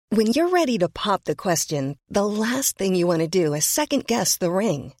When you're ready to pop the question, the last thing you want to do is second-guess the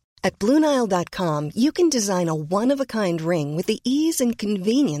ring. At BlueNile.com, you can design a one-of-a-kind ring with the ease and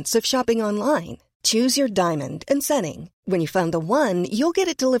convenience of shopping online. Choose your diamond and setting. When you find the one, you'll get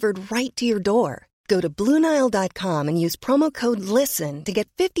it delivered right to your door. Go to BlueNile.com and use promo code LISTEN to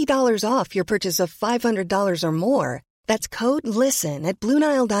get $50 off your purchase of $500 or more. That's code LISTEN at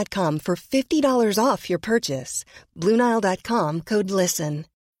BlueNile.com for $50 off your purchase. BlueNile.com, code LISTEN.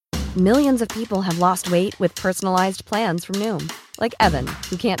 Millions of people have lost weight with personalized plans from Noom. Like Evan,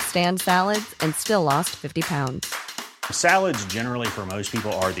 who can't stand salads and still lost 50 pounds. Salads generally for most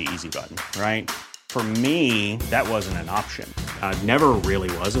people are the easy button, right? For me, that wasn't an option. I never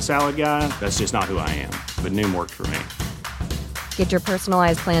really was a salad guy. That's just not who I am. But Noom worked for me. Get your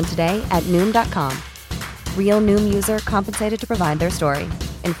personalized plan today at Noom.com. Real Noom user compensated to provide their story.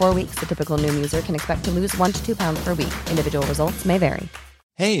 In 4 weeks, the typical Noom user can expect to lose 1 to 2 pounds per week. Individual results may vary.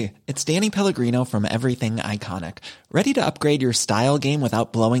 Hey, it's Danny Pellegrino from Everything Iconic. Ready to upgrade your style game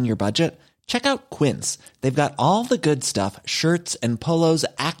without blowing your budget? Check out Quince. They've got all the good stuff, shirts and polos,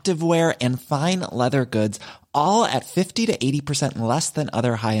 activewear, and fine leather goods, all at 50 to 80% less than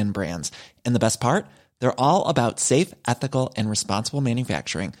other high-end brands. And the best part? They're all about safe, ethical, and responsible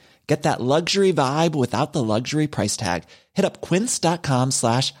manufacturing. Get that luxury vibe without the luxury price tag. Hit up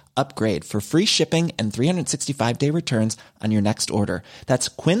quince.com/upgrade for free shipping and 365-day returns on your next order. That's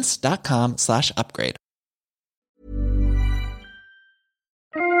quince.com/upgrade.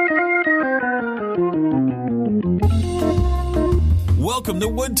 Welcome to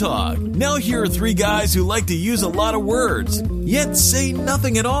Wood Talk. Now here are three guys who like to use a lot of words, yet say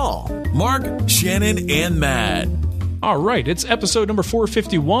nothing at all. Mark, Shannon, and Matt. All right, it's episode number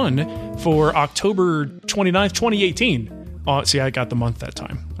 451 for October 29th, 2018. See, I got the month that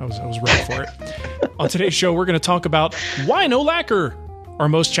time. I was ready for it. On today's show, we're going to talk about why no lacquer, our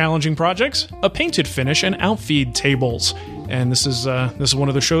most challenging projects, a painted finish, and outfeed tables. And this is one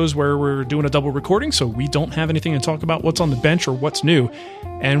of the shows where we're doing a double recording, so we don't have anything to talk about what's on the bench or what's new.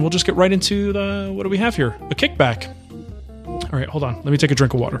 And we'll just get right into what do we have here? A kickback. All right, hold on. Let me take a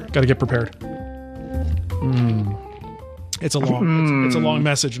drink of water. Got to get prepared. It's a long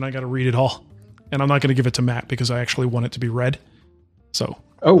message, and I got to read it all. And I'm not going to give it to Matt because I actually want it to be read. So.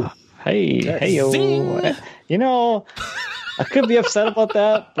 Oh, hey, yo. You know, I could be upset about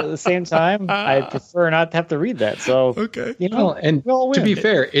that, but at the same time, I prefer not to have to read that. So, okay. You know, and to be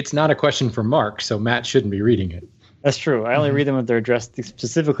fair, it's not a question for Mark, so Matt shouldn't be reading it. That's true. I only read them if they're addressed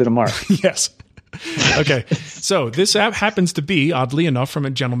specifically to Mark. Yes. Okay. So this app happens to be, oddly enough, from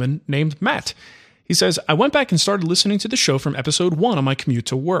a gentleman named Matt. He says, I went back and started listening to the show from episode 1 on my commute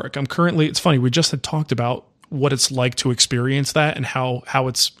to work. It's funny, we just had talked about what it's like to experience that and how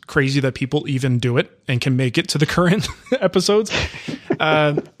it's crazy that people even do it and can make it to the current episodes.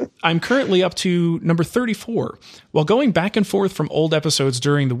 I'm currently up to number 34. While going back and forth from old episodes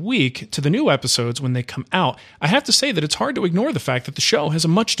during the week to the new episodes when they come out, I have to say that it's hard to ignore the fact that the show has a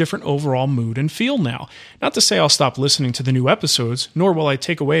much different overall mood and feel now. Not to say I'll stop listening to the new episodes, nor will I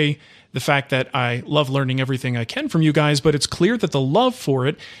take away the fact that I love learning everything I can from you guys, but it's clear that the love for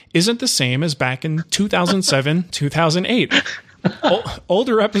it isn't the same as back in 2007, 2008.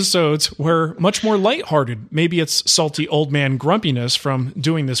 Older episodes were much more lighthearted. Maybe it's salty old man grumpiness from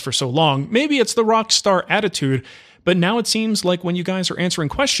doing this for so long. Maybe it's the rock star attitude. But now it seems like when you guys are answering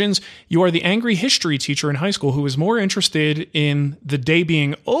questions, you are the angry history teacher in high school who is more interested in the day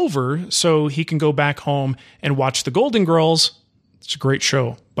being over so he can go back home and watch the Golden Girls. It's a great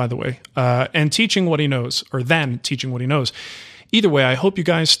show, by the way. And teaching what he knows, or then teaching what he knows. Either way, I hope you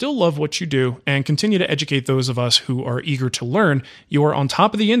guys still love what you do and continue to educate those of us who are eager to learn. You are on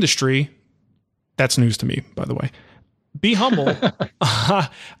top of the industry. That's news to me, by the way. Be humble.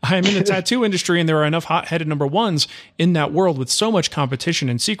 I'm in the tattoo industry, and there are enough hot-headed number ones in that world with so much competition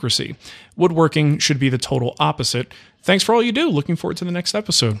and secrecy. Woodworking should be the total opposite. Thanks for all you do. Looking forward to the next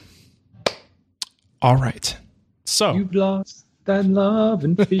episode. All right. So you've lost that love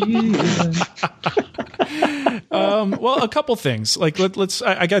and feeling. Well, a couple things. Like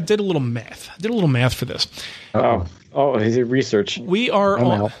I did a little math. I did a little math for this. Oh, is it research? We are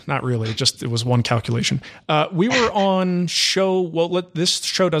on, not really. It was one calculation. We were on show. Well, this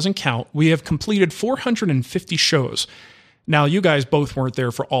show doesn't count. We have completed 450 shows. Now, you guys both weren't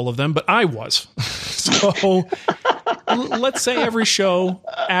there for all of them, but I was. So let's say every show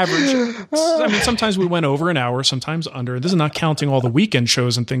average. I mean, sometimes we went over an hour, sometimes under. This is not counting all the weekend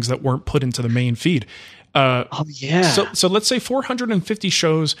shows and things that weren't put into the main feed. So let's say 450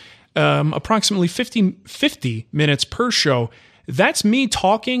 shows, approximately 50 minutes per show. That's me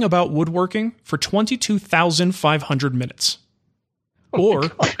talking about woodworking for 22,500 minutes.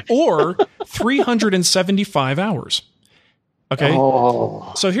 or 375 hours. Okay.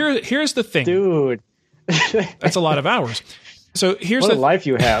 Oh, so here's the thing, dude. That's a lot of hours. So here's what a life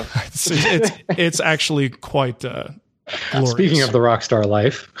you have. it's actually quite glorious. Speaking of the rock star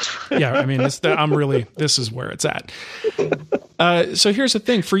life. Yeah, I mean, this is where it's at. So here's the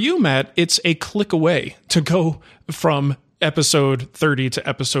thing. For you, Matt, it's a click away to go from episode 30 to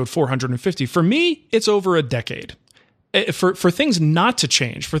episode 450. For me, it's over a decade. For things not to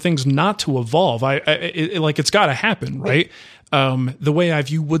change, for things not to evolve, it's got to happen, right? The way I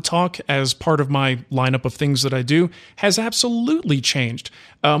view Wood Talk as part of my lineup of things that I do has absolutely changed.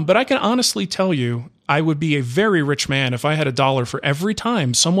 But I can honestly tell you, I would be a very rich man if I had $1 for every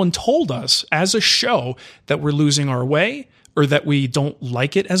time someone told us as a show that we're losing our way, or that we don't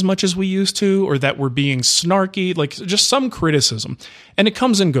like it as much as we used to, or that we're being snarky, like just some criticism. And it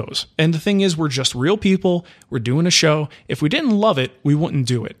comes and goes. And the thing is, we're just real people. We're doing a show. If we didn't love it, we wouldn't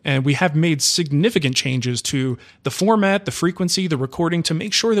do it. And we have made significant changes to the format, the frequency, the recording to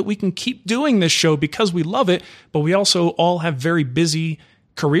make sure that we can keep doing this show because we love it. But we also all have very busy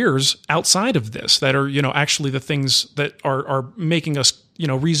careers outside of this that are, actually the things that are making us,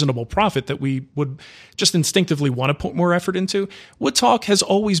 reasonable profit that we would just instinctively want to put more effort into. Wood Talk has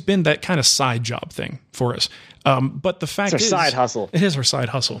always been that kind of side job thing for us. But the fact it's is, our side hustle. It is our side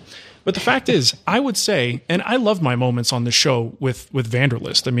hustle. But the fact is, I would say, and I love my moments on the show with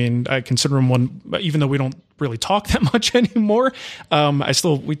Vanderlist. I mean, I consider him one, even though we don't really talk that much anymore.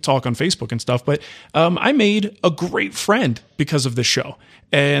 We talk on Facebook and stuff, but I made a great friend because of this show.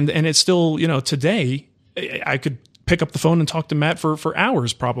 And it's still, today I could pick up the phone and talk to Matt for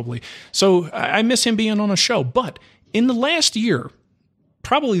hours probably. So I miss him being on a show. But in the last year,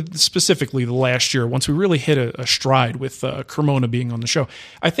 probably specifically the last year, once we really hit a stride with Cremona being on the show,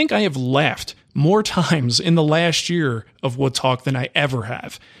 I think I have laughed more times in the last year of Wood Talk than I ever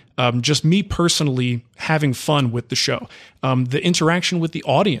have. Just me personally having fun with the show. The interaction with the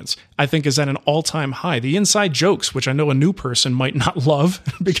audience, I think, is at an all-time high. The inside jokes, which I know a new person might not love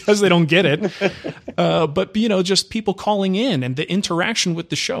because they don't get it. But, just people calling in and the interaction with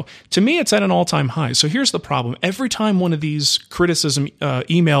the show. To me, it's at an all-time high. So here's the problem. Every time one of these criticism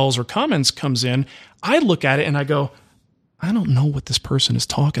emails or comments comes in, I look at it and I go, I don't know what this person is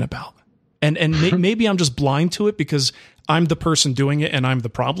talking about. And maybe I'm just blind to it because I'm the person doing it and I'm the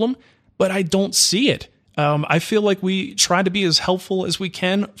problem, but I don't see it. I feel like we try to be as helpful as we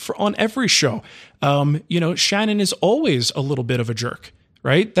can on every show. Shannon is always a little bit of a jerk,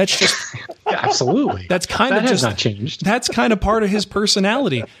 right? That's just absolutely. That's kind that of has just not changed. That's kind of part of his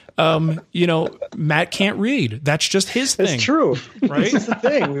personality. Matt can't read. That's just his thing. It's true, right? It's the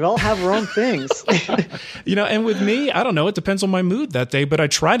thing. We all have our own things. And with me, I don't know. It depends on my mood that day, but I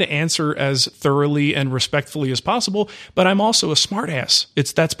try to answer as thoroughly and respectfully as possible. But I'm also a smartass.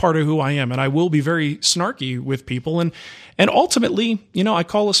 That's part of who I am, and I will be very snarky with people. And ultimately, I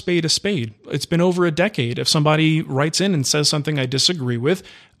call a spade a spade. It's been over a decade. If somebody writes in and says something I disagree with,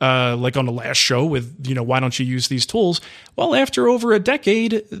 like on the last show with, why don't you use these tools? Well, after over a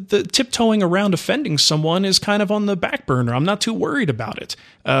decade, the tiptoeing around offending someone is kind of on the back burner. I'm not too worried about it.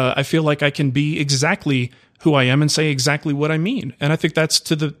 I feel like I can be exactly who I am and say exactly what I mean. And I think that's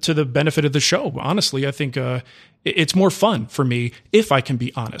to the benefit of the show. Honestly, I think it's more fun for me if I can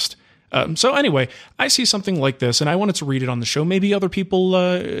be honest. So anyway, I see something like this and I wanted to read it on the show. Maybe other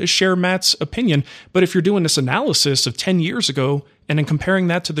people share Matt's opinion, but if you're doing this analysis of 10 years ago and then comparing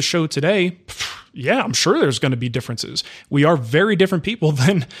that to the show today, yeah, I'm sure there's going to be differences. We are very different people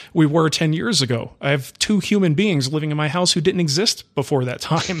than we were 10 years ago. I have 2 human beings living in my house who didn't exist before that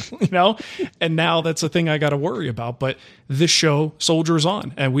time, and now that's a thing I got to worry about. But this show soldiers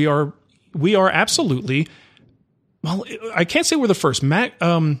on, and we are absolutely. Well, I can't say we're the first. Matt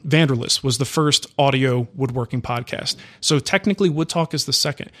Vanderlist was the first audio woodworking podcast. So technically Wood Talk is the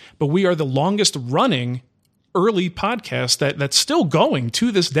second. But we are the longest running early podcast that's still going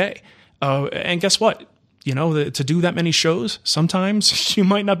to this day. And guess what? To do that many shows, sometimes you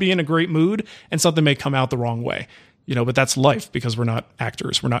might not be in a great mood and something may come out the wrong way. But that's life because we're not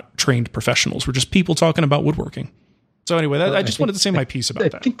actors. We're not trained professionals. We're just people talking about woodworking. So anyway, I just wanted to say my piece about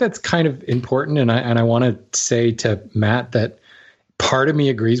that. I think that's kind of important, and I want to say to Matt that part of me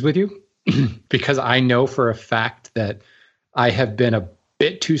agrees with you because I know for a fact that I have been a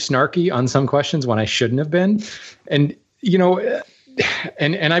bit too snarky on some questions when I shouldn't have been, and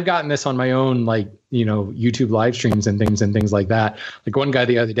and I've gotten this on my own, YouTube live streams and things like that. Like one guy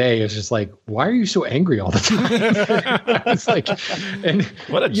the other day is just like, "Why are you so angry all the time?" It's like, and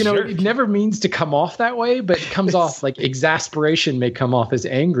what a jerk. It never means to come off that way, but it comes off like exasperation may come off as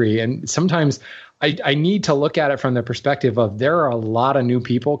angry. And sometimes I need to look at it from the perspective of there are a lot of new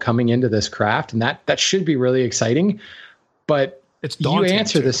people coming into this craft, and that should be really exciting. But it's you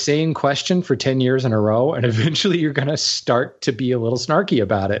answer the same question for 10 years in a row, and eventually you're going to start to be a little snarky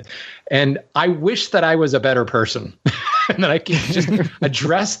about it. And I wish that I was a better person and that I could just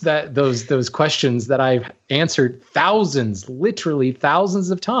address those questions that I've answered literally thousands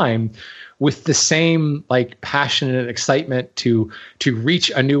of times with the same like passionate excitement to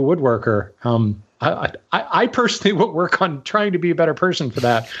reach a new woodworker. I personally would work on trying to be a better person for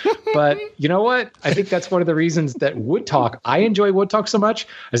that. But you know what? I think that's one of the reasons that Wood Talk, I enjoy Wood Talk so much,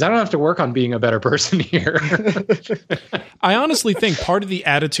 is I don't have to work on being a better person here. I honestly think part of the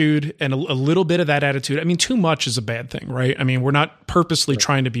attitude and a little bit of that attitude, I mean, too much is a bad thing, right? I mean, we're not purposely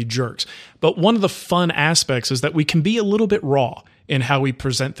trying to be jerks. But one of the fun aspects is that we can be a little bit raw in how we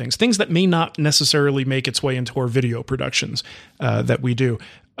present things that may not necessarily make its way into our video productions that we do.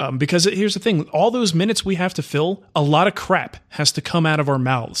 Because here's the thing, all those minutes we have to fill, a lot of crap has to come out of our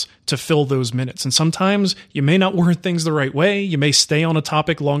mouths to fill those minutes. And sometimes you may not word things the right way. You may stay on a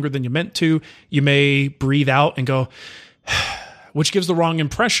topic longer than you meant to. You may breathe out and go, which gives the wrong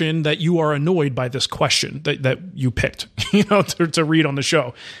impression that you are annoyed by this question that you picked, to read on the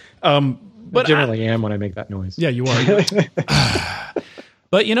show. But I generally am when I make that noise. Yeah, you are.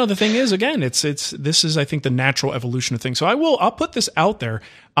 But the thing is, again, this is, I think, the natural evolution of things. So I'll put this out there.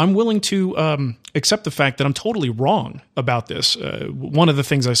 I'm willing to accept the fact that I'm totally wrong about this. One of the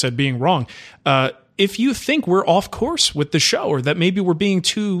things I said being wrong. If you think we're off course with the show, or that maybe we're being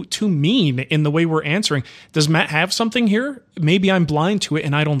too mean in the way we're answering, does Matt have something here? Maybe I'm blind to it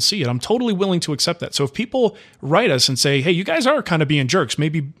and I don't see it. I'm totally willing to accept that. So if people write us and say, hey, you guys are kind of being jerks,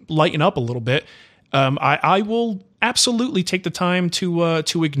 maybe lighten up a little bit, I will absolutely take the time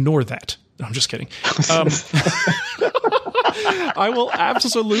to ignore that. I'm just kidding. I will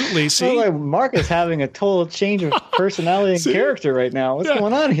absolutely see. Like Mark is having a total change of personality and character right now. What's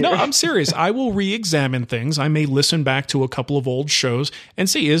going on here? No, I'm serious. I will re-examine things. I may listen back to a couple of old shows and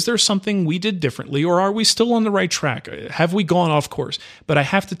see, is there something we did differently, or are we still on the right track? Have we gone off course? But I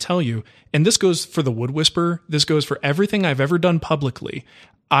have to tell you, and this goes for the Wood Whisperer, this goes for everything I've ever done publicly,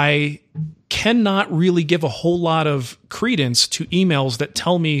 I cannot really give a whole lot of credence to emails that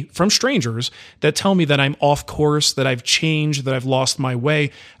tell me, from strangers, that tell me that I'm off course, that I've changed, that I've lost my way.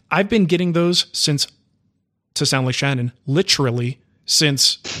 I've been getting those since, to sound like Shannon, literally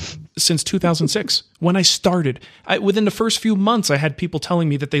since 2006, when I started. Within the first few months, I had people telling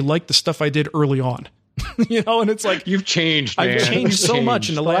me that they liked the stuff I did early on. And it's like, you've changed, man. I've changed so much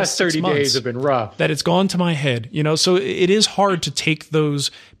in the last 30 days have been rough, that it's gone to my head, so it is hard to take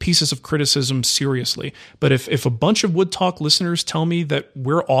those pieces of criticism seriously. But if a bunch of Wood Talk listeners tell me that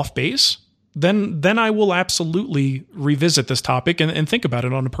we're off base, then I will absolutely revisit this topic and think about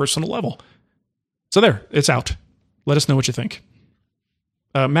it on a personal level. So there, it's out. Let us know what you think.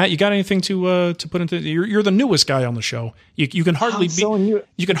 Matt, you got anything to put into? You're the newest guy on the show. You can hardly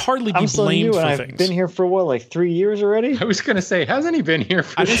you can hardly be blamed for things. I've been here for what, like 3 years already? I was going to say, hasn't he been here?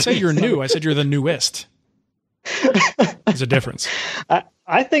 I didn't say you're new. I said you're the newest. There's a difference.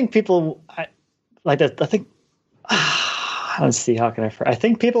 I think people like that. I think let's see. How can I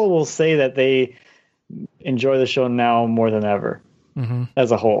think people will say that they enjoy the show now more than ever,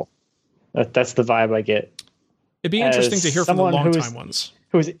 as a whole. That's the vibe I get. It'd be interesting to hear from the long-time ones.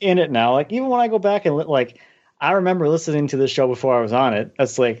 Who's in it now. Like, even when I go back and I remember listening to the show before I was on it.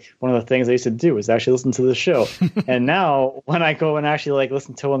 That's like one of the things I used to do, is actually listen to the show. And now when I go and actually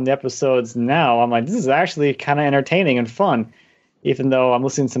listen to one of the episodes now, I'm like, this is actually kind of entertaining and fun, even though I'm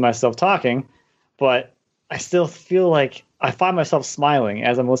listening to myself talking. But I still feel like I find myself smiling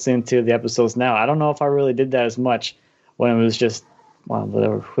as I'm listening to the episodes now. I don't know if I really did that as much when it was just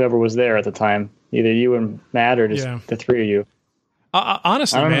whoever was there at the time. Either you and Matt, or just the three of you.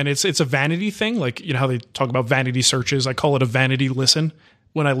 Honestly, man, it's a vanity thing. Like, how they talk about vanity searches. I call it a vanity listen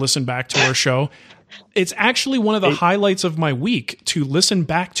when I listen back to our show. It's actually one of the highlights of my week to listen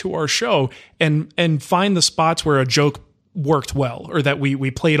back to our show and find the spots where a joke worked well, or that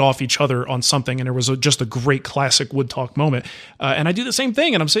we played off each other on something, and there was just a great classic Wood Talk moment. And I do the same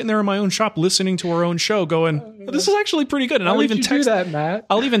thing, and I'm sitting there in my own shop listening to our own show going, this is actually pretty good. And I'll even text that, Matt.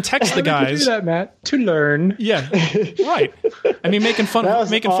 I'll even text the guys. Do that, Matt, to learn. Yeah, right. I mean, making fun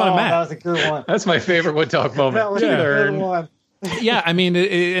of Matt. That was a good one. That's my favorite Wood Talk moment. That was a good one. Yeah, I mean,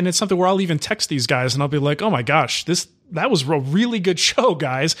 and it's something where I'll even text these guys and I'll be like, oh my gosh, that was a really good show,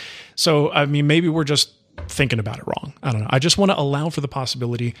 guys. So, I mean, maybe we're just thinking about it wrong. I don't know. I just want to allow for the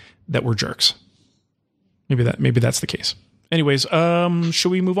possibility that we're jerks. Maybe that's the case. Anyways, should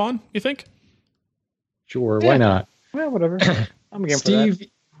we move on, you think? Sure, why not? Well, whatever. I'm game for that.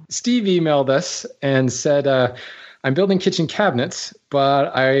 Steve emailed us and said, I'm building kitchen cabinets,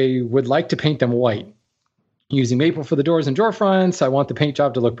 but I would like to paint them white. Using maple for the doors and drawer fronts, I want the paint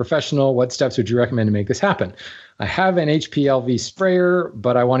job to look professional. What steps would you recommend to make this happen? I have an HPLV sprayer,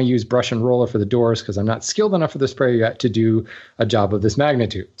 but I want to use brush and roller for the doors because I'm not skilled enough for the sprayer yet to do a job of this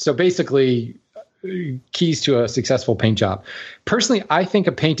magnitude. So basically, keys to a successful paint job. Personally, I think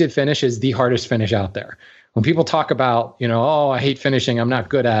a painted finish is the hardest finish out there. When people talk about, oh, I hate finishing, I'm not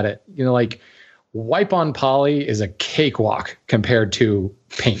good at it, like wipe on poly is a cakewalk compared to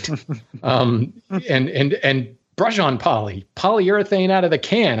paint. And brush on polyurethane out of the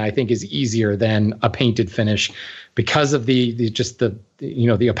can, I think is easier than a painted finish because of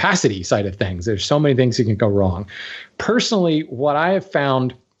the opacity side of things. There's so many things that can go wrong. Personally, what I have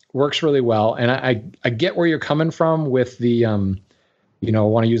found works really well. And I get where you're coming from with the, I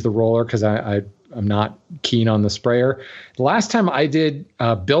want to use the roller because I'm not keen on the sprayer. The last time I did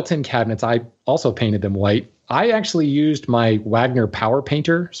built-in cabinets, I also painted them white. I actually used my Wagner Power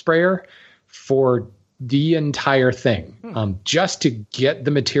Painter sprayer for the entire thing, just to get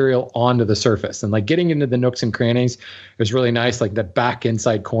the material onto the surface. And like getting into the nooks and crannies was really nice, like the back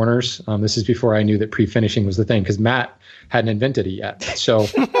inside corners. This is before I knew that pre-finishing was the thing because Matt hadn't invented it yet. So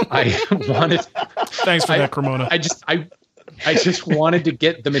I wanted... Thanks for that, Cremona. I just wanted to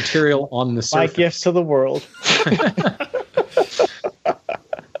get the material on the surface. My gift to the world.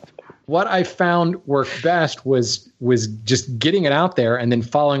 What I found worked best was just getting it out there and then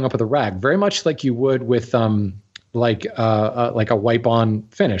following up with a rag, very much like you would with like a wipe-on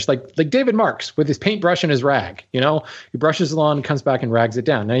finish, like David Marks with his paintbrush and his rag. He brushes it on, comes back and rags it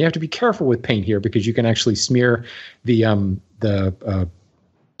down. Now you have to be careful with paint here because you can actually smear the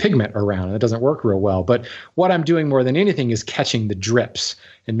pigment around, and it doesn't work real well. But what I'm doing more than anything is catching the drips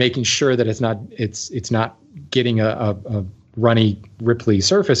and making sure that it's not getting a runny, ripply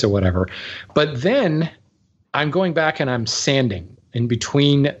surface or whatever. But then I'm going back and I'm sanding in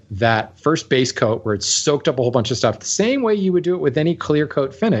between that first base coat where it's soaked up a whole bunch of stuff, the same way you would do it with any clear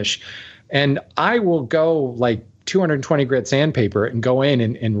coat finish. And I will go like 220 grit sandpaper and go in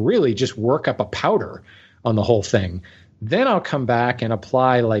and really just work up a powder on the whole thing. Then I'll come back and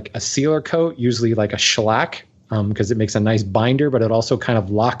apply like a sealer coat, usually like a shellac, because it makes a nice binder, but it also kind of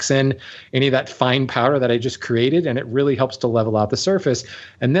locks in any of that fine powder that I just created, and it really helps to level out the surface.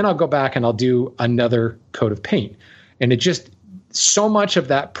 And then I'll go back and I'll do another coat of paint. And it just, so much of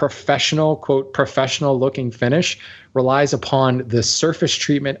that professional, quote, professional looking finish relies upon the surface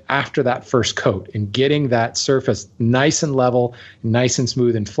treatment after that first coat and getting that surface nice and level, nice and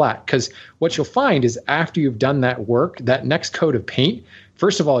smooth and flat. Because what you'll find is after you've done that work, that next coat of paint,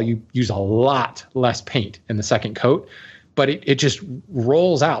 first of all, you use a lot less paint in the second coat, but it just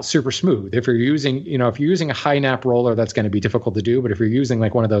rolls out super smooth. If you're using a high nap roller, that's going to be difficult to do. But if you're using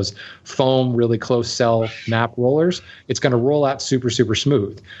like one of those foam, really close cell nap rollers, it's going to roll out super, super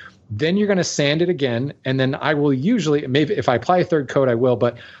smooth. Then you're going to sand it again. And then I will usually, maybe if I apply a third coat, I will,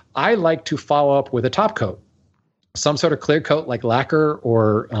 but I like to follow up with a top coat. Some sort of clear coat like lacquer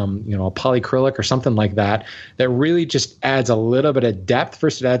or a polyacrylic or something like that really just adds a little bit of depth.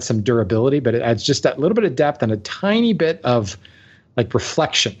 First, it adds some durability, but it adds just that little bit of depth and a tiny bit of like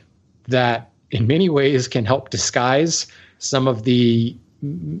reflection that in many ways can help disguise some of the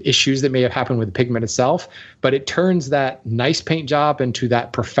issues that may have happened with the pigment itself. But it turns that nice paint job into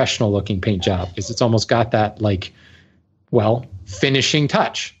that professional looking paint job because it's almost got that finishing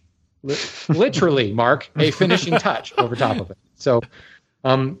touch. Literally, Mark, a finishing touch over top of it. So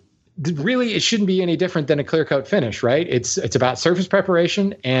really, it shouldn't be any different than a clear coat finish, right? It's about surface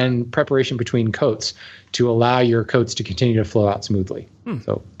preparation and preparation between coats to allow your coats to continue to flow out smoothly.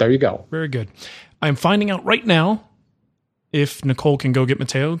 So there you go. Very good. I'm finding out right now if Nicole can go get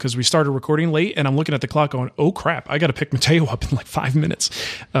Mateo because we started recording late and I'm looking at the clock going, oh crap, I got to pick Mateo up in like 5 minutes.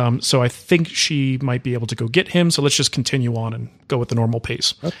 So I think she might be able to go get him. So let's just continue on and go with the normal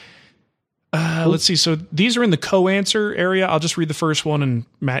pace. Okay. Let's see. So these are in the co-answer area. I'll just read the first one, and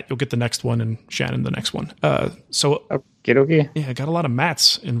Matt, you'll get the next one, and Shannon the next one. Okay. Yeah, I got a lot of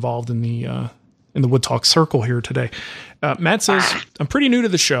Matts involved in the Wood Talk circle here today. Matt says, I'm pretty new to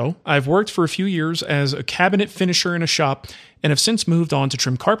the show. I've worked for a few years as a cabinet finisher in a shop and have since moved on to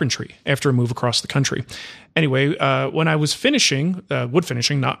trim carpentry after a move across the country. Anyway, when I was finishing, wood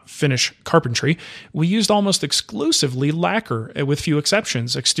finishing, not finish carpentry, we used almost exclusively lacquer with few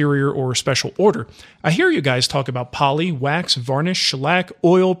exceptions, exterior or special order. I hear you guys talk about poly, wax, varnish, shellac,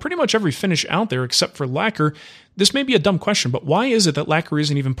 oil, pretty much every finish out there except for lacquer. This may be a dumb question, but why is it that lacquer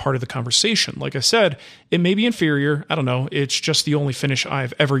isn't even part of the conversation? Like I said, it may be inferior. I don't know. It's just the only finish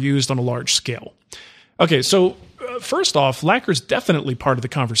I've ever used on a large scale. Okay, so first off, lacquer is definitely part of the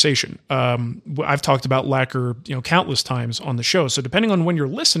conversation. I've talked about lacquer, countless times on the show. So depending on when you're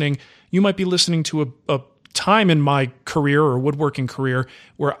listening, you might be listening to a time in my career or woodworking career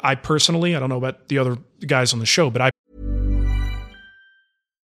where I personally, I don't know about the other guys on the show, but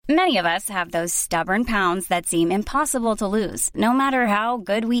Many of us have those stubborn pounds that seem impossible to lose, no matter how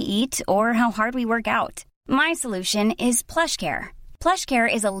good we eat or how hard we work out. My solution is PlushCare.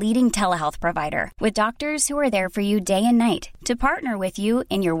 PlushCare is a leading telehealth provider with doctors who are there for you day and night to partner with you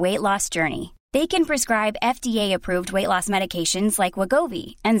in your weight loss journey. They can prescribe FDA-approved weight loss medications like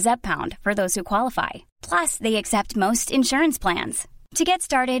Wegovy and Zepbound for those who qualify. Plus, they accept most insurance plans. To get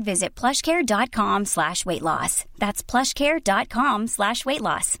started, visit plushcare.com/weightloss. That's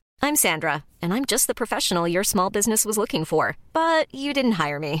plushcare.com/weightloss. I'm Sandra, and I'm just the professional your small business was looking for. But you didn't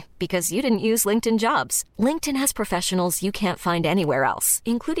hire me because you didn't use LinkedIn Jobs. LinkedIn has professionals you can't find anywhere else,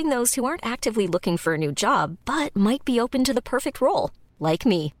 including those who aren't actively looking for a new job, but might be open to the perfect role, like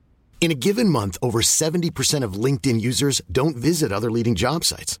me. In a given month, over 70% of LinkedIn users don't visit other leading job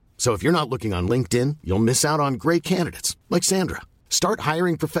sites. So if you're not looking on LinkedIn, you'll miss out on great candidates like Sandra. Start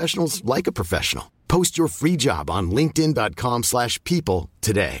hiring professionals like a professional. Post your free job on linkedin.com/people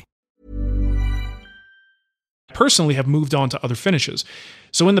today. Personally have moved on to other finishes.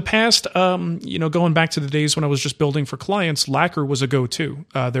 So in the past, going back to the days when I was just building for clients, lacquer was a go-to.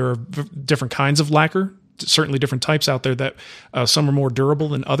 There are different kinds of lacquer, certainly different types out there that some are more durable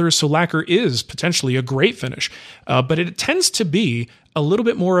than others. So lacquer is potentially a great finish, but it tends to be a little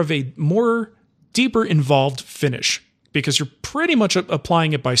bit more of a more deeper involved finish, because you're pretty much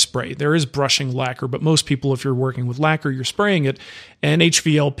applying it by spray. There is brushing lacquer, but most people, if you're working with lacquer, you're spraying it. And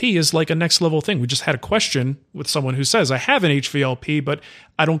HVLP is like a next level thing. We just had a question with someone who says, I have an HVLP, but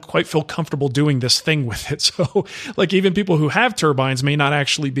I don't quite feel comfortable doing this thing with it. So like even people who have turbines may not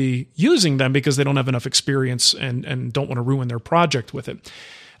actually be using them because they don't have enough experience and don't want to ruin their project with it.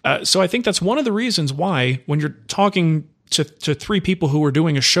 So I think that's one of the reasons why when you're talking to three people who are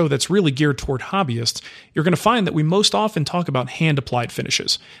doing a show that's really geared toward hobbyists, you're going to find that we most often talk about hand-applied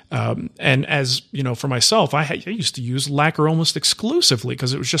finishes. And as you know, for myself, I used to use lacquer almost exclusively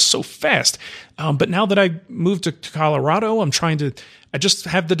because it was just so fast. But now that I moved to Colorado, I just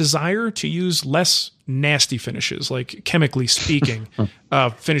have the desire to use less nasty finishes, like chemically speaking,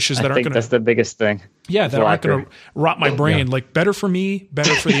 finishes that aren't going to... that's the biggest thing. Yeah, that aren't going to rot my brain. Yeah. Like better for me,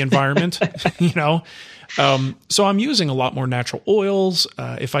 better for the environment, So I'm using a lot more natural oils.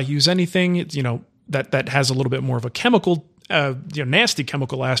 If I use anything, that has a little bit more of a chemical, nasty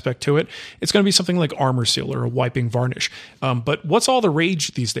chemical aspect to it, it's going to be something like Armor Seal or a wiping varnish. But what's all the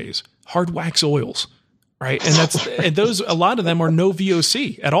rage these days? Hard wax oils, right? And those, a lot of them are no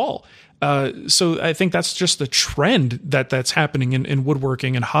VOC at all. So I think that's just the trend that's happening in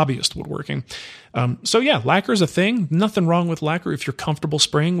woodworking and hobbyist woodworking. So yeah, lacquer is a thing. Nothing wrong with lacquer if you're comfortable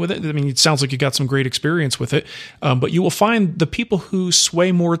spraying with it. I mean, it sounds like you got some great experience with it. But you will find the people who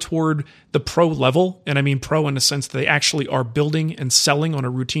sway more toward the pro level, and I mean pro in the sense that they actually are building and selling on a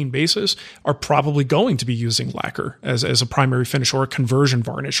routine basis, are probably going to be using lacquer as a primary finish or a conversion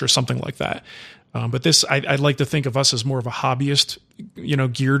varnish or something like that. But this, I'd like to think of us as more of a hobbyist,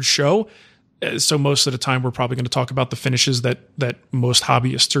 geared show. So most of the time, we're probably going to talk about the finishes that most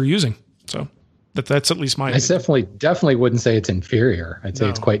hobbyists are using. So that's at least my. I definitely wouldn't say it's inferior. I'd say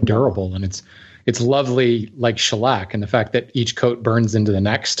it's quite durable, and it's lovely, like shellac, and the fact that each coat burns into the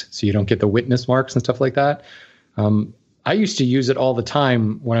next, so you don't get the witness marks and stuff like that. I used to use it all the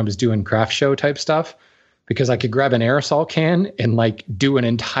time when I was doing craft show type stuff, because I could grab an aerosol can and do an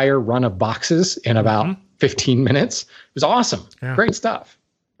entire run of boxes in about 15 minutes. It was awesome. Yeah. Great stuff.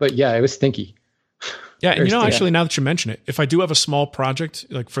 But yeah, it was stinky. Yeah. And actually, now that you mention it, if I do have a small project,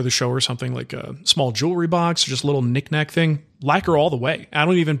 like for the show or something, like a small jewelry box or just a little knickknack thing, lacquer all the way. I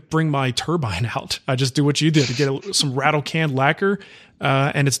don't even bring my turbine out. I just do what you did to get some rattle can lacquer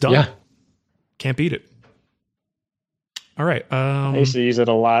and it's done. Yeah. Can't beat it. All right. I used to use it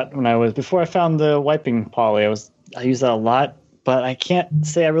a lot before I found the wiping poly. I used that a lot, but I can't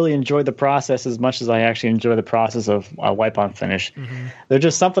say I really enjoyed the process as much as I actually enjoy the process of wipe on finish. Mm-hmm. There's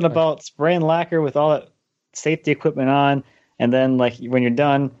just something about spraying lacquer with all that safety equipment on, and then when you're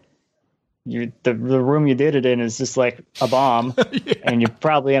done, the room you did it in is just like a bomb, yeah. And you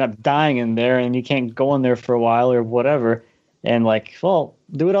probably end up dying in there, and you can't go in there for a while or whatever. And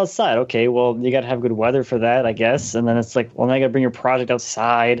do it outside. Okay, well, you got to have good weather for that, I guess. And then it's now you got to bring your project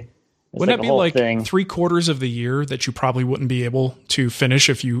outside. Wouldn't that be like 3/4 of the year that you probably wouldn't be able to finish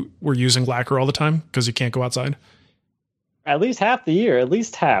if you were using lacquer all the time because you can't go outside? At least half the year, at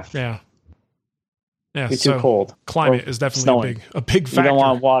least half. Yeah. Yeah, Be too cold. Climate is definitely a big factor. You don't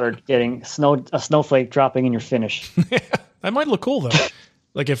want water getting a snowflake dropping in your finish. That might look cool though.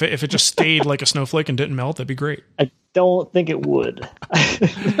 Like if it just stayed like a snowflake and didn't melt, that'd be great. I don't think it would.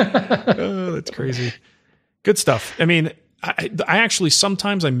 Oh, that's crazy. Good stuff. I mean, I actually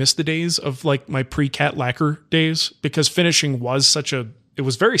sometimes I miss the days of like my pre-cat lacquer days because finishing was it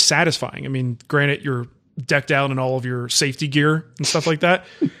was very satisfying. I mean, granted, you're decked out in all of your safety gear and stuff like that,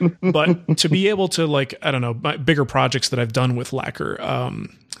 but to be able to like, I don't know, my bigger projects that I've done with lacquer,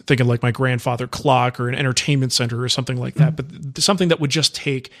 thinking like my grandfather clock or an entertainment center or something like that, but something that would just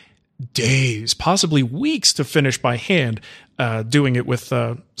take days, possibly weeks to finish by hand, doing it with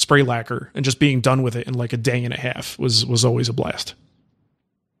spray lacquer and just being done with it in like a day and a half was always a blast.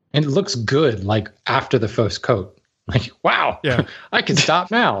 And it looks good like after the first coat. Like, wow, yeah, I can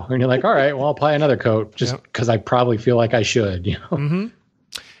stop now. And you're like, all right, well, I'll apply another coat just because I probably feel like I should, you know? Mm-hmm.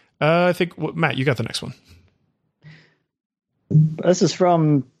 I think, Matt, you got the next one. This is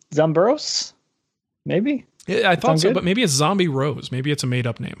from Zomberos, maybe? Yeah, I thought so, but maybe it's Zombie Rose. Maybe it's a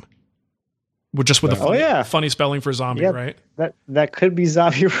made-up name. Just with a funny spelling for zombie, right? That could be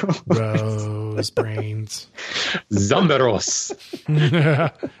Zombie Rose. Rose brains. Zomberos.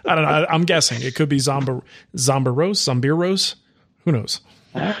 I don't know. I'm guessing it could be Zomberos. Who knows?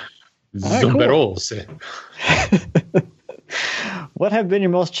 Zomberos. Cool. What have been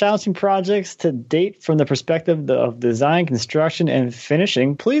your most challenging projects to date from the perspective of design, construction, and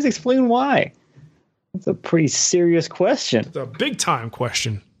finishing? Please explain why. That's a pretty serious question. It's a big time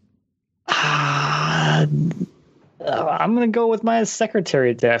question. I'm going to go with my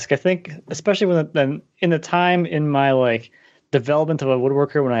secretary desk. I think, especially when in the time in my like development of a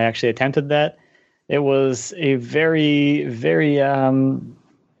woodworker when I actually attempted that, it was a very, very kind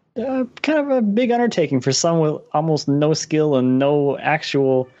of a big undertaking for someone with almost no skill and no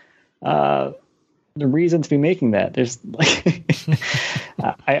actual reason to be making that. There's like,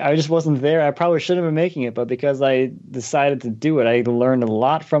 I just wasn't there. I probably shouldn't have been making it, but because I decided to do it, I learned a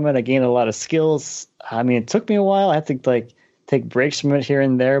lot from it. I gained a lot of skills. I mean, it took me a while. I had to like take breaks from it here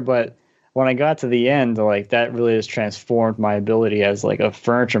and there, but when I got to the end, like that really has transformed my ability as like a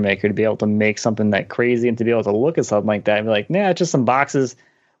furniture maker to be able to make something that crazy and to be able to look at something like that and be like, nah, it's just some boxes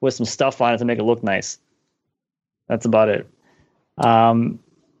with some stuff on it to make it look nice. That's about it.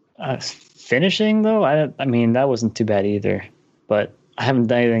 Finishing though, I mean, that wasn't too bad either, but I haven't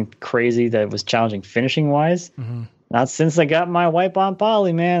done anything crazy that was challenging finishing wise. Mm-hmm. Not since I got my wipe on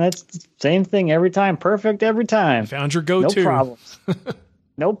poly, man. That's the same thing every time. Perfect every time. Found your go-to. No problems.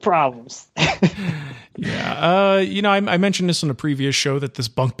 No problems. Yeah. I mentioned this on a previous show that this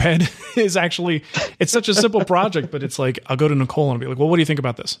bunk bed is actually, it's such a simple project, but it's like, I'll go to Nicole and I'll be like, well, what do you think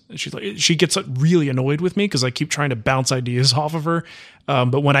about this? And she's like, she gets really annoyed with me because I keep trying to bounce ideas off of her.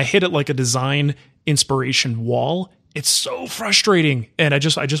 But when I hit it like a design inspiration wall, it's so frustrating. And I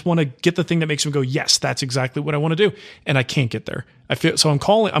just want to get the thing that makes me go, yes, that's exactly what I want to do. And I can't get there.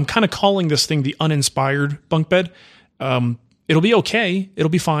 I'm kind of calling this thing the uninspired bunk bed. It'll be okay. It'll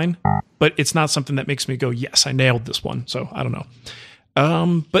be fine, but it's not something that makes me go, yes, I nailed this one. So I don't know.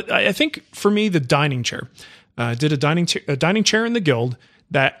 But I think for me, the dining chair, I did a dining chair in the guild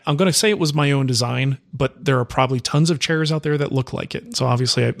that I'm going to say it was my own design, but there are probably tons of chairs out there that look like it. So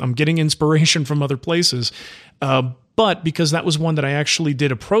obviously I'm getting inspiration from other places. But because that was one that I actually did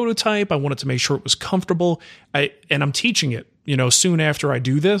a prototype, I wanted to make sure it was comfortable. And I'm teaching it, soon after I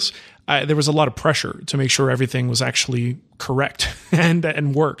do this, there was a lot of pressure to make sure everything was actually correct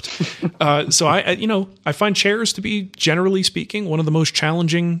and worked. So I find chairs to be, generally speaking, one of the most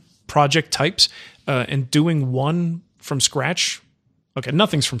challenging project types, and doing one from scratch. Okay,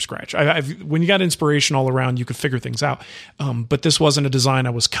 nothing's from scratch. When you got inspiration all around, you could figure things out. But this wasn't a design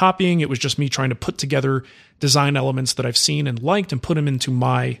I was copying. It was just me trying to put together design elements that I've seen and liked and put them into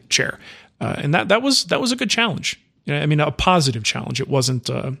my chair. And that was a good challenge. I mean, a positive challenge. It wasn't,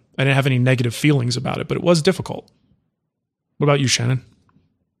 I didn't have any negative feelings about it, but it was difficult. What about you, Shannon?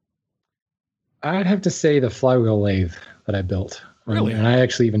 I'd have to say the flywheel lathe that I built. Really? And I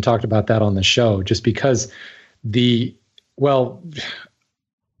actually even talked about that on the show just because that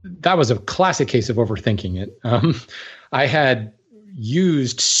was a classic case of overthinking it. I had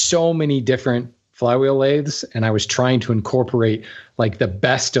used so many different flywheel lathes and I was trying to incorporate like the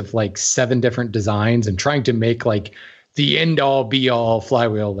best of like 7 different designs and trying to make like the end all be all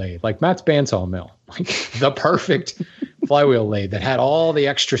flywheel lathe, like Matt's bandsaw mill, like the perfect flywheel lathe that had all the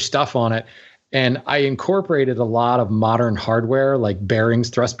extra stuff on it. And I incorporated a lot of modern hardware like bearings,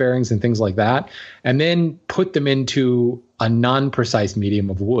 thrust bearings, and things like that, and then put them into a non-precise medium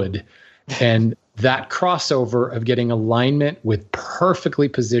of wood. And that crossover of getting alignment with perfectly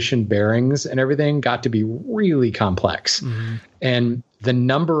positioned bearings and everything got to be really complex. And the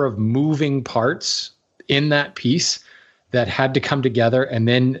number of moving parts in that piece that had to come together, and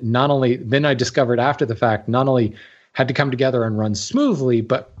then then I discovered after the fact, not only had to come together and run smoothly,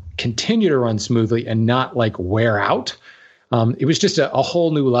 but continue to run smoothly and not like wear out. It was just a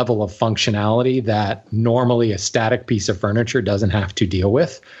whole new level of functionality that normally a static piece of furniture doesn't have to deal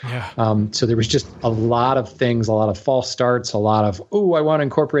with. Yeah. So there was just a lot of things, a lot of false starts, a lot of, oh, I want to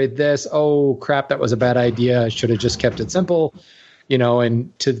incorporate this. Oh, crap, that was a bad idea. I should have just kept it simple,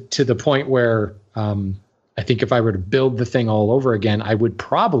 and to the point where I think if I were to build the thing all over again, I would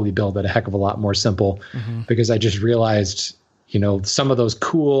probably build it a heck of a lot more simple because I just realized, some of those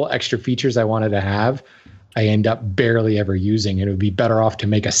cool extra features I wanted to have, I end up barely ever using. And it would be better off to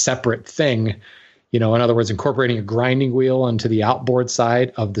make a separate thing. In other words, incorporating a grinding wheel onto the outboard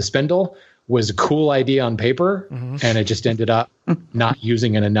side of the spindle was a cool idea on paper, and it just ended up not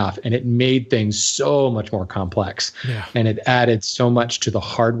using it enough. And it made things so much more complex. Yeah. And it added so much to the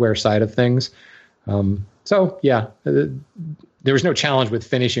hardware side of things. There was no challenge with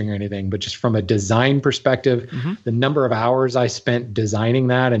finishing or anything, but just from a design perspective, the number of hours I spent designing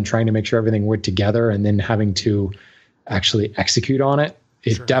that and trying to make sure everything worked together and then having to actually execute on it,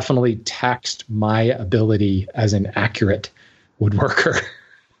 it definitely taxed my ability as an accurate woodworker.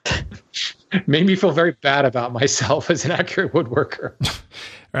 Made me feel very bad about myself as an accurate woodworker. All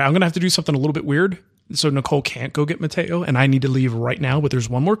right, I'm going to have to do something a little bit weird. So Nicole can't go get Mateo, and I need to leave right now, but there's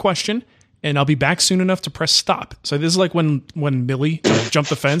one more question. And I'll be back soon enough to press stop. So this is like when Millie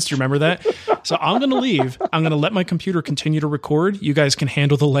jumped the fence. Do you remember that? So I'm going to leave. I'm going to let my computer continue to record. You guys can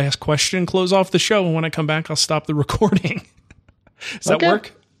handle the last question, close off the show. And when I come back, I'll stop the recording. Does that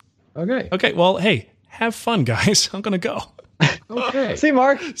work? Okay. Okay. Well, hey, have fun, guys. I'm going to go. Okay. See you,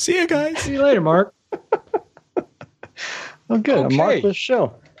 Mark. See you guys. See you later, Mark. Oh, good. Okay. Mark this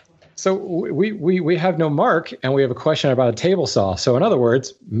show. So we have no Mark, and we have a question about a table saw. So in other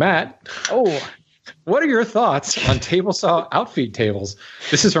words, Matt, what are your thoughts on table saw outfeed tables?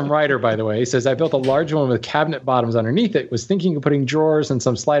 This is from Ryder, by the way. He says, I built a large one with cabinet bottoms underneath it, was thinking of putting drawers and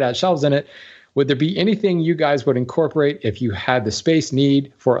some slide-out shelves in it. Would there be anything you guys would incorporate if you had the space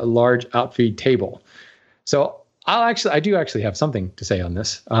need for a large outfeed table? So I do actually have something to say on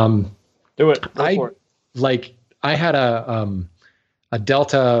this. Do it. Go for it. I had a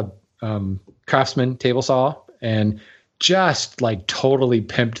Delta Craftsman table saw and just like totally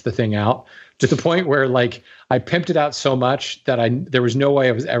pimped the thing out to the point where like I pimped it out so much that there was no way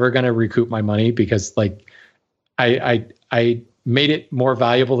I was ever going to recoup my money because like I made it more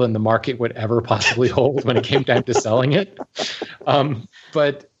valuable than the market would ever possibly hold when it came time to selling it.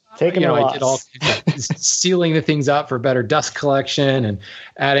 But taking I did all sealing the things up for better dust collection and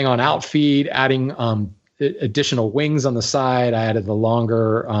adding on outfeed, adding additional wings on the side. I added the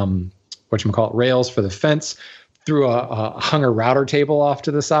longer, rails for the fence, threw a hunger router table off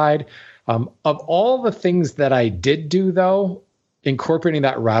to the side. Of all the things that I did do, though, incorporating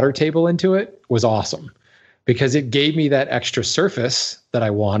that router table into it was awesome because it gave me that extra surface that I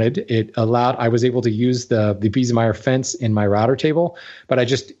wanted. I was able to use the Biesemeyer fence in my router table, but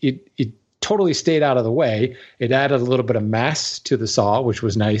it totally stayed out of the way. It added a little bit of mass to the saw, which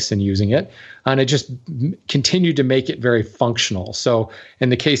was nice in using it. And it just continued to make it very functional. So in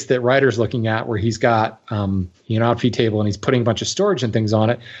the case that Ryder's looking at where he's got an outfeed table and he's putting a bunch of storage and things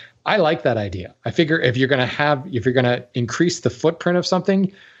on it, I like that idea. I figure if you're going to increase the footprint of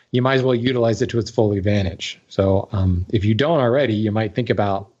something, you might as well utilize it to its full advantage. So if you don't already, you might think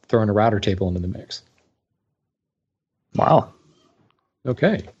about throwing a router table into the mix. Wow.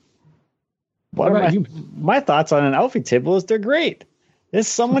 Okay. What about you? My thoughts on an outfeed table is they're great. It's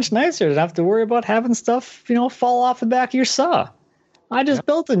so much nicer to not have to worry about having stuff, fall off the back of your saw. I just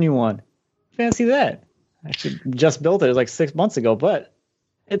built a new one. Fancy that. Actually, just built it. It was like 6 months ago, but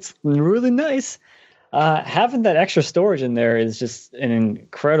it's really nice. Having that extra storage in there is just an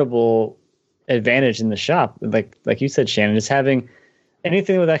incredible advantage in the shop. Like you said, Shannon, just having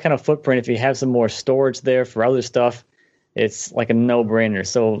anything with that kind of footprint, if you have some more storage there for other stuff, it's like a no-brainer.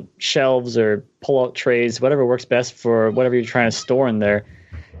 So shelves or pull-out trays, whatever works best for whatever you're trying to store in there.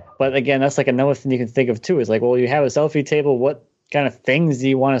 But again, that's like another thing you can think of too. Is like, well, you have a selfie table. What kind of things do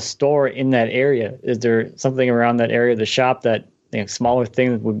you want to store in that area? Is there something around that area of the shop that smaller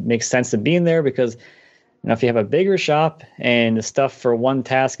thing that would make sense to be in there? Because if you have a bigger shop and the stuff for one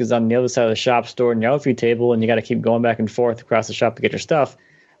task is on the other side of the shop stored in your outfeed table, and you got to keep going back and forth across the shop to get your stuff,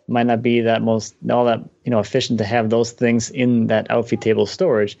 might not be that efficient to have those things in that outfeed table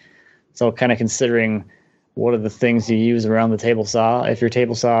storage. So kind of considering what are the things you use around the table saw. If your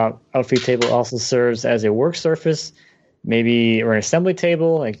table saw outfeed table also serves as a work surface, maybe or an assembly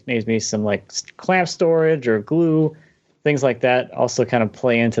table, like maybe some like clamp storage or glue, things like that also kind of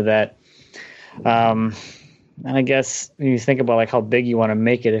play into that. And I guess when you think about like how big you want to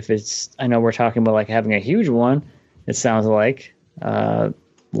make it, if it's, I know we're talking about like having a huge one, it sounds like, I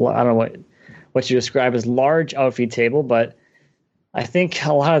don't know what you describe as large outfeed table, but I think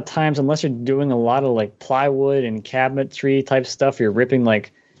a lot of times, unless you're doing a lot of like plywood and cabinetry type stuff, you're ripping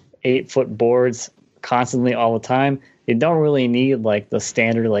like 8-foot boards constantly all the time. You don't really need like the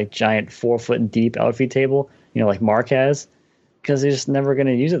standard like giant 4-foot deep outfeed table, like Mark has, because you're just never going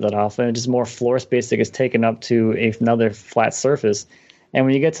to use it that often. It's just more floor space that gets taken up to another flat surface. And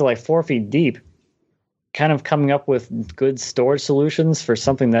when you get to like 4 feet deep, kind of coming up with good storage solutions for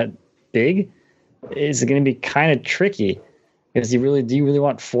something that big is going to be kind of tricky. Because do you really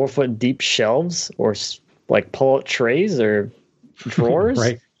want 4-foot deep shelves or like pull-out trays or drawers?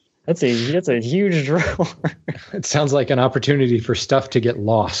 Right. That's a huge drawer. It sounds like an opportunity for stuff to get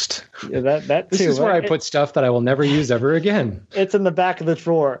lost. Yeah, that too. This is where I put stuff that I will never use ever again. It's in the back of the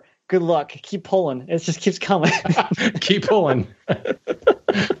drawer. Good luck. Keep pulling. It just keeps coming. Keep pulling.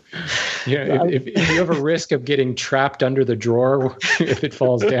 If you have a risk of getting trapped under the drawer if it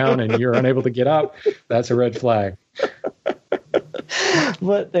falls down and you're unable to get up, that's a red flag.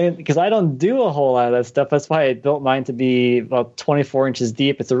 But because I don't do a whole lot of that stuff, that's why I built mine to be about 24 inches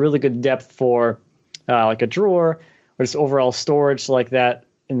deep. It's a really good depth for like a drawer or just overall storage like that.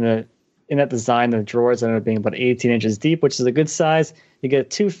 In that design, the drawers ended up being about 18 inches deep, which is a good size. You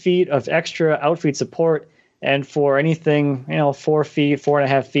get 2 feet of extra outfeed support, and for anything 4 feet,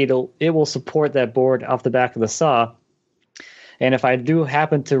 4.5 feet, it will support that board off the back of the saw. And if I do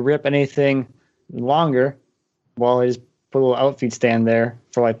happen to rip anything longer, well, I just put a little outfeed stand there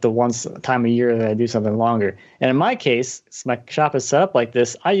for like the one time a year that I do something longer. And in my case, since my shop is set up like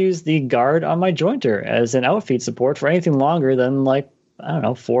this, I use the guard on my jointer as an outfeed support for anything longer than 4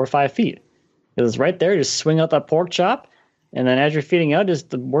 or 5 feet. It's right there. Just swing out that pork chop, and then as you're feeding out, just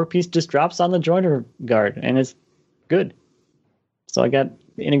the workpiece just drops on the jointer guard, and it's good. So I got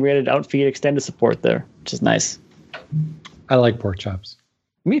integrated outfeed extended support there, which is nice. I like pork chops.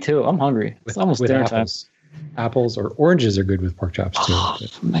 Me too. I'm hungry. It's almost dinner time. Apples or oranges are good with pork chops too.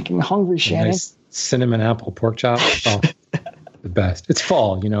 I'm making me hungry, Shannon. Nice cinnamon apple pork chop. Oh, the best. It's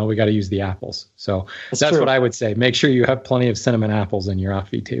fall, we got to use the apples. So that's what I would say. Make sure you have plenty of cinnamon apples in your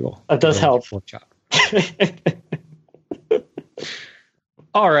outfeed table. That does help. Pork chop.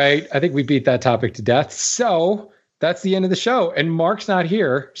 All right. I think we beat that topic to death. So that's the end of the show. And Mark's not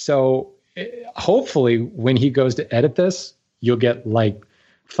here. So hopefully when he goes to edit this, you'll get like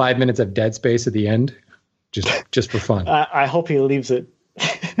 5 minutes of dead space at the end. Just for fun. I hope he leaves it.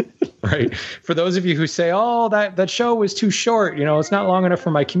 Right. For those of you who say, oh, that show was too short, it's not long enough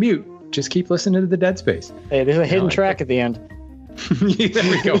for my commute, just keep listening to the dead space. Hey, there's a hidden track at the end. There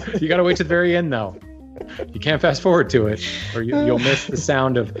we go. You got to wait to the very end, though. You can't fast forward to it, or you'll miss the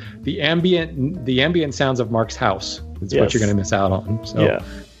sound of the ambient sounds of Mark's house. That's what you're going to miss out on. So, yeah.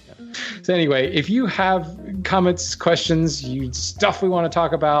 So anyway, if you have comments, questions, stuff we want to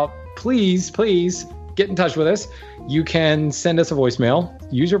talk about, please get in touch with us. You can send us a voicemail.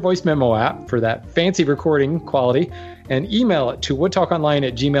 Use your voice memo app for that fancy recording quality, and email it to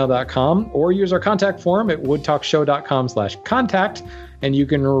woodtalkonline@gmail.com, or use our contact form at woodtalkshow.com/contact, and you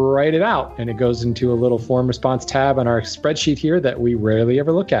can write it out, and it goes into a little form response tab on our spreadsheet here that we rarely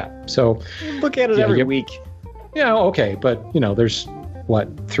ever look at. So look at it every week. Yeah, okay, but there's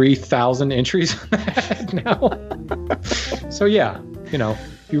 3,000 entries on that now. So yeah,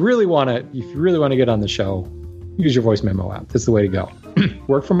 if you really want to get on the show, use your voice memo app. That's the way to go.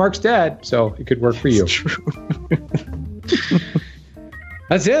 Work for Mark's dad, so it could work for you. True.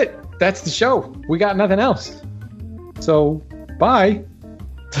 That's it. That's the show. We got nothing else. So bye.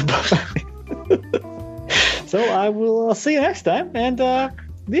 So I will see you next time. And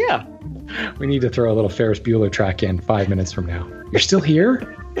yeah. We need to throw a little Ferris Bueller track in 5 minutes from now. You're still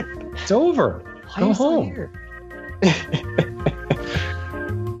here? It's over. Go home.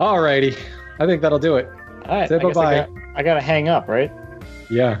 All righty. I think that'll do it. All right. Say bye-bye. I got to hang up, right?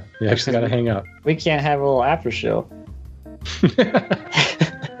 Yeah. You actually got to hang up. We can't have a little after show.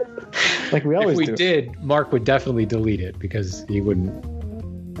 Like we always do. If we did, Mark would definitely delete it because he wouldn't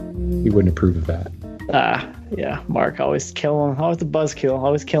approve of that. Yeah. Mark always killing, always the buzzkill,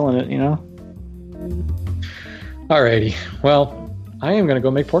 always killing it, Alrighty. Well, I am going to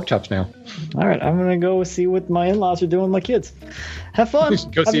go make pork chops now. All right. I'm going to go see what my in-laws are doing with my kids. Have fun.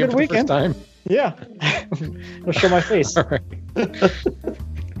 Go see them for weekend. The first time. Yeah. I'll show my face. All right.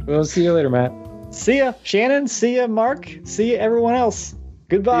 We'll see you later, Matt. See ya, Shannon. See ya, Mark. See ya, everyone else.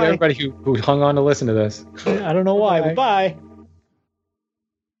 Goodbye. Everybody who hung on to listen to this. I don't know why, but bye.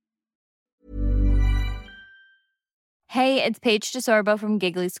 Hey, it's Paige DeSorbo from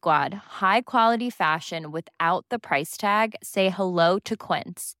Giggly Squad. High quality fashion without the price tag. Say hello to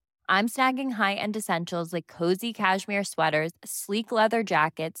Quince. I'm snagging high-end essentials like cozy cashmere sweaters, sleek leather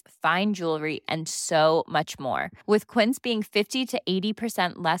jackets, fine jewelry, and so much more. With Quince being 50 to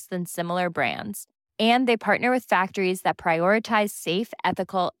 80% less than similar brands. And they partner with factories that prioritize safe,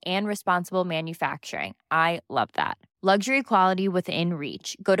 ethical, and responsible manufacturing. I love that. Luxury quality within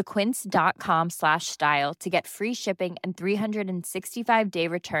reach. Go to quince.com/style to get free shipping and 365-day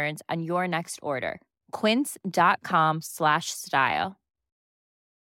returns on your next order. Quince.com/style.